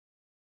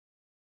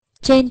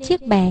Trên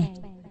chiếc bè,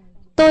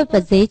 tôi và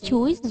dế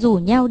chúi rủ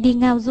nhau đi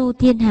ngao du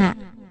thiên hạ.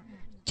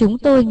 Chúng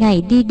tôi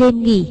ngày đi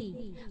đêm nghỉ,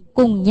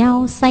 cùng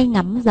nhau say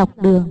ngắm dọc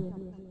đường.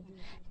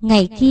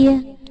 Ngày kia,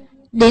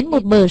 đến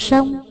một bờ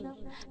sông,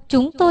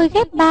 chúng tôi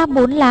ghép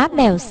 3-4 lá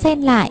bèo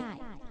xen lại,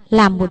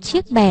 làm một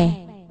chiếc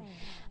bè.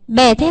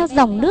 Bè theo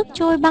dòng nước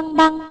trôi băng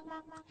băng.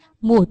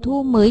 Mùa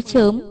thu mới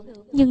chớm,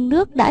 nhưng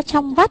nước đã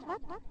trong vắt.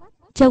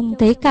 Trông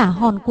thấy cả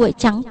hòn cuội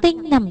trắng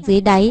tinh nằm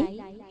dưới đáy.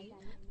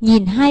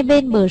 Nhìn hai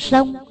bên bờ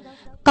sông,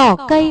 cỏ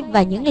cây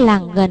và những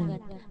làng gần,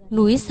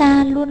 núi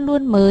xa luôn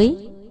luôn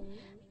mới.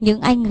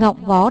 Những anh gọng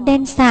vó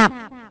đen sạm,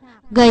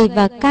 gầy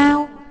và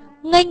cao,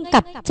 nghênh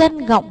cặp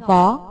chân gọng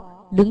vó,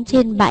 đứng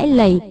trên bãi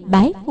lầy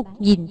bái phục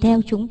nhìn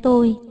theo chúng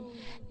tôi.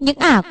 Những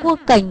ả cua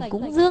cành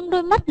cũng dương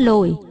đôi mắt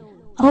lồi,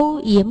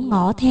 âu yếm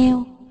ngó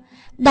theo.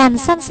 Đàn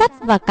săn sắt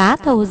và cá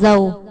thầu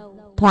dầu,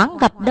 thoáng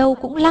gặp đâu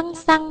cũng lăng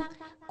xăng,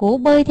 cố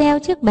bơi theo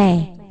chiếc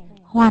bè,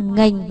 hoàn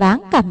nghênh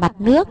váng cả mặt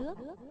nước.